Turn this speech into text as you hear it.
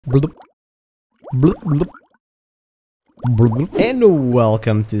Bloop. Bloop, bloop. Bloop. And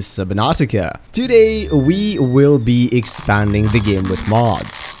welcome to Subnautica. Today we will be expanding the game with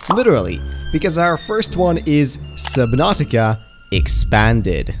mods. Literally, because our first one is Subnautica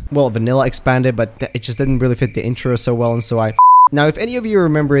Expanded. Well, vanilla expanded, but it just didn't really fit the intro so well, and so I... Now, if any of you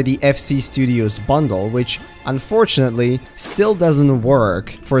remember the FC Studios bundle, which unfortunately still doesn't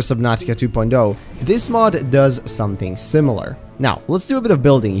work for Subnautica 2.0, this mod does something similar. Now, let's do a bit of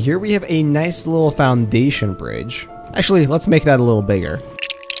building. Here we have a nice little foundation bridge. Actually, let's make that a little bigger.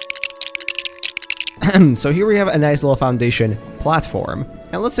 So here we have a nice little foundation platform.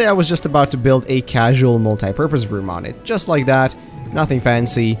 And let's say I was just about to build a casual multi-purpose room on it. Just like that, nothing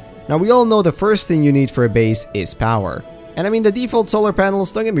fancy. Now, we all know the first thing you need for a base is power. And I mean, the default solar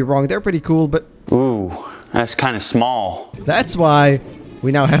panels, don't get me wrong, they're pretty cool, but... Ooh, that's kind of small. That's why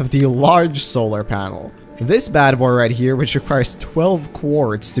we now have the large solar panel. This bad boy right here, which requires 12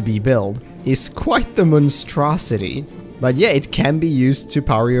 quartz to be built, is quite the monstrosity. But yeah, it can be used to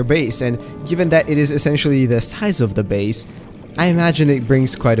power your base, and given that it is essentially the size of the base, I imagine it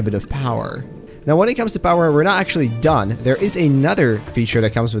brings quite a bit of power. Now, when it comes to power, we're not actually done. There is another feature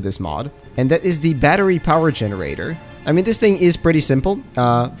that comes with this mod, and that is the battery power generator. I mean, this thing is pretty simple.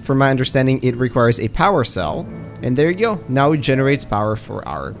 From my understanding, it requires a power cell, and there you go. Now it generates power for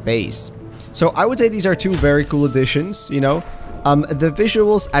our base. So I would say these are two very cool additions, you know. The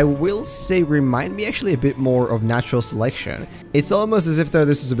visuals, I will say, remind me actually a bit more of Natural Selection. It's almost as if though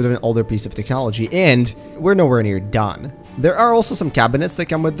this is a bit of an older piece of technology, and we're nowhere near done. There are also some cabinets that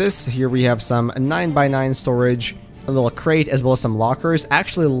come with this. Here we have some 9x9 storage, a little crate, as well as some lockers. I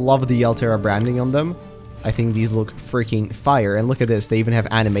actually love the Altera branding on them. I think these look freaking fire, and look at this, they even have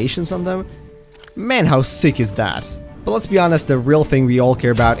animations on them. Man, how sick is that? But let's be honest, the real thing we all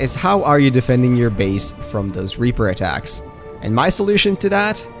care about is how are you defending your base from those Reaper attacks? And my solution to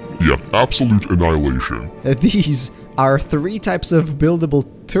that? Yeah, absolute annihilation. These are 3 types of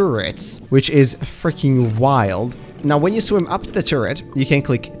buildable turrets, which is freaking wild. Now, when you swim up to the turret, you can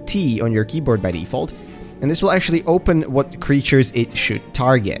click T on your keyboard by default, and this will actually open what creatures it should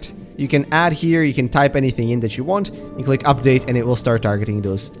target. You can add here, you can type anything in that you want, you click update and it will start targeting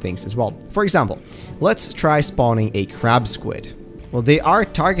those things as well. For example, let's try spawning a crab squid. Well, they are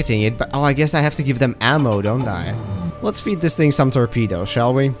targeting it, but oh, I guess I have to give them ammo, don't I? Let's feed this thing some torpedoes,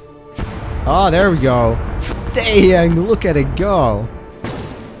 shall we? Oh, there we go. Dang, look at it go.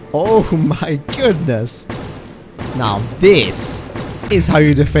 Oh my goodness. Now this is how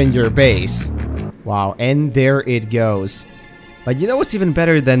you defend your base. Wow, and there it goes. But you know what's even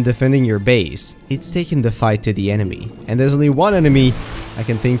better than defending your base? It's taking the fight to the enemy. And there's only one enemy I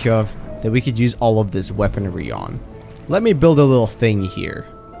can think of that we could use all of this weaponry on. Let me build a little thing here.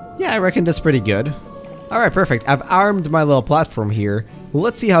 Yeah, I reckon that's pretty good. Alright, perfect. I've armed my little platform here.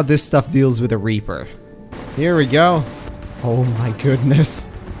 Let's see how this stuff deals with a Reaper. Here we go. Oh my goodness.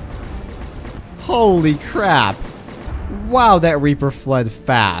 Holy crap. Wow, that Reaper fled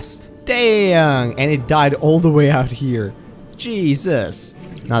fast. Dang! And it died all the way out here. Jesus.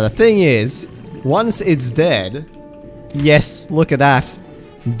 Now the thing is, once it's dead... Yes, look at that.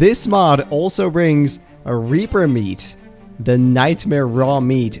 This mod also brings a Reaper meat. The Nightmare raw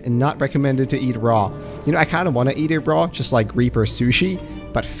meat, and not recommended to eat raw. You know, I kind of want to eat it raw, just like Reaper sushi,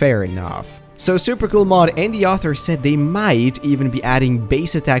 but fair enough. So, super cool mod, and the author said they might even be adding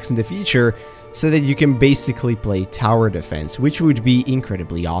base attacks in the future, so that you can basically play tower defense, which would be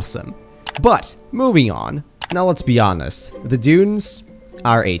incredibly awesome. But, moving on, now let's be honest, the dunes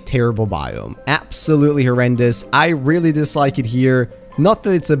are a terrible biome. Absolutely horrendous. I really dislike it here. Not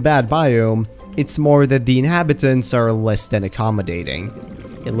that it's a bad biome, it's more that the inhabitants are less than accommodating.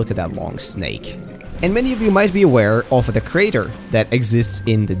 And look at that long snake. And many of you might be aware of the crater that exists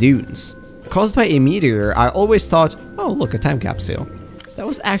in the dunes. Caused by a meteor, I always thought, oh look, a time capsule. That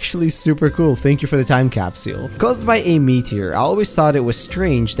was actually super cool, thank you for the time capsule. Caused by a meteor, I always thought it was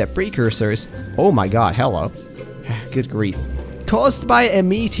strange that precursors... Oh my god, hello. Good grief. Caused by a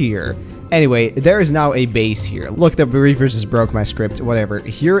meteor. Anyway, there is now a base here. Look, the Reaper just broke my script, whatever.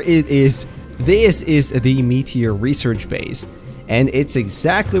 Here it is. This is the Meteor research base, and it's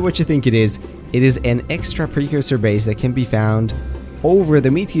exactly what you think it is. It is an extra precursor base that can be found over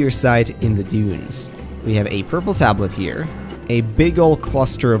the Meteor site in the dunes. We have a purple tablet here, a big old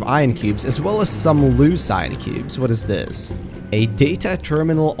cluster of ion cubes, as well as some loose ion cubes. What is this? A data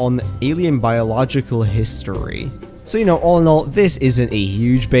terminal on alien biological history. So, you know, all in all, this isn't a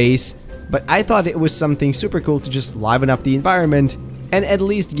huge base, but I thought it was something super cool to just liven up the environment and at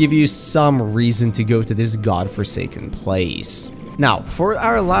least give you some reason to go to this godforsaken place. Now, for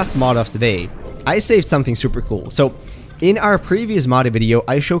our last mod of today, I saved something super cool. So, In our previous mod video,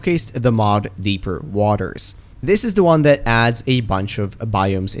 I showcased the mod Deeper Waters. This is the one that adds a bunch of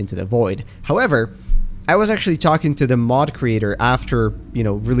biomes into the void. However, I was actually talking to the mod creator after,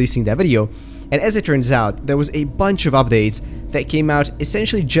 releasing that video, and as it turns out, there was a bunch of updates that came out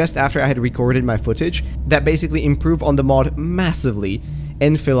essentially just after I had recorded my footage that basically improve on the mod massively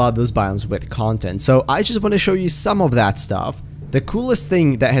and fill out those biomes with content. So I just want to show you some of that stuff. The coolest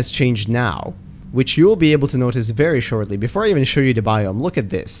thing that has changed now, which you will be able to notice very shortly, before I even show you the biome, look at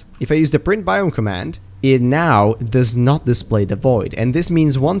this. If I use the print biome command, it now does not display the void, and this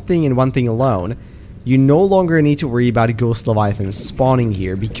means one thing and one thing alone. You no longer need to worry about ghost leviathans spawning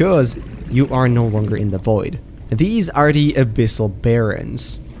here because you are no longer in the void. These are the abyssal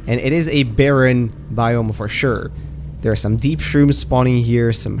barrens, and it is a barren biome for sure. There are some deep shrooms spawning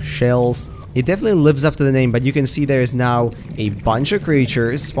here, some shells. It definitely lives up to the name, but you can see there is now a bunch of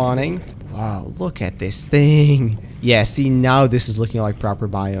creatures spawning. Wow, look at this thing. Yeah, see, now this is looking like proper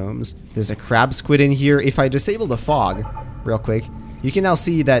biomes. There's a crab squid in here. If I disable the fog real quick, you can now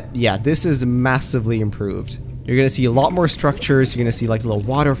see that, yeah, this is massively improved. You're gonna see a lot more structures. You're gonna see like little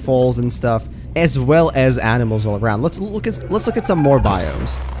waterfalls and stuff, as well as animals all around. Let's look at some more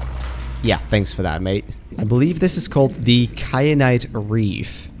biomes. Yeah, thanks for that, mate. I believe this is called the Kyanite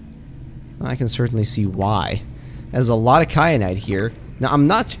Reef. I can certainly see why. There's a lot of kyanite here. Now, I'm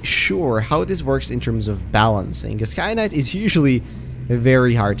not sure how this works in terms of balancing, because kyanite is usually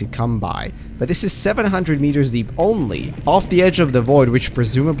very hard to come by. But this is 700 meters deep only, off the edge of the void, which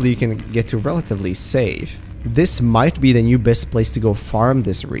presumably you can get to relatively safe. This might be the new best place to go farm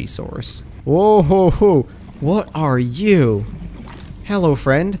this resource. Whoa, ho, ho. What are you? Hello,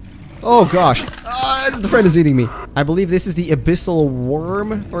 friend. Oh gosh, the friend is eating me. I believe this is the abyssal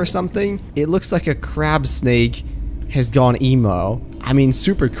worm or something. It looks like a crab snake has gone emo. I mean,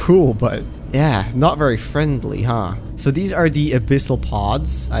 super cool, but yeah, not very friendly, huh? So these are the abyssal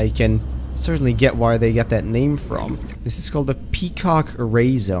pods. I can certainly get where they get that name from. This is called the Peacock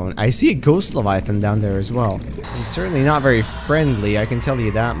Ray Zone. I see a ghost leviathan down there as well. He's certainly not very friendly, I can tell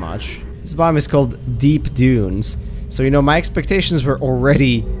you that much. This biome is called Deep Dunes. So, my expectations were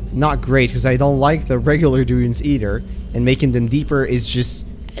already not great because I don't like the regular dunes either. And making them deeper is just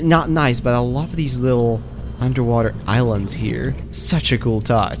not nice, but I love these little underwater islands here. Such a cool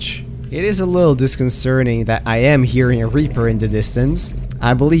touch. It is a little disconcerting that I am hearing a Reaper in the distance.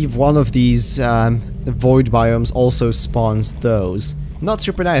 I believe one of these void biomes also spawns those. Not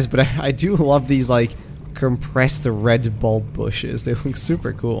super nice, but I do love these like compressed red bulb bushes. They look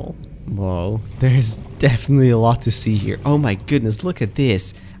super cool. Whoa, there's definitely a lot to see here. Oh my goodness, look at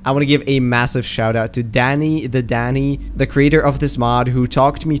this. I want to give a massive shout out to Danny, the creator of this mod, who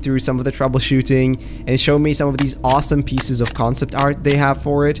talked me through some of the troubleshooting and showed me some of these awesome pieces of concept art they have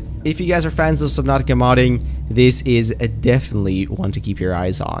for it. If you guys are fans of Subnautica modding, this is definitely one to keep your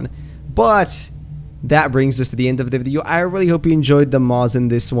eyes on. But that brings us to the end of the video. I really hope you enjoyed the mods in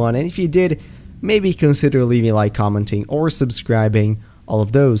this one, and if you did, maybe consider leaving a like, commenting, or subscribing. All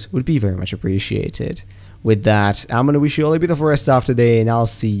of those would be very much appreciated. With that, I'm going to wish you all a beautiful rest of today, and I'll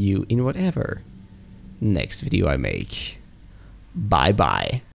see you in whatever next video I make. Bye-bye.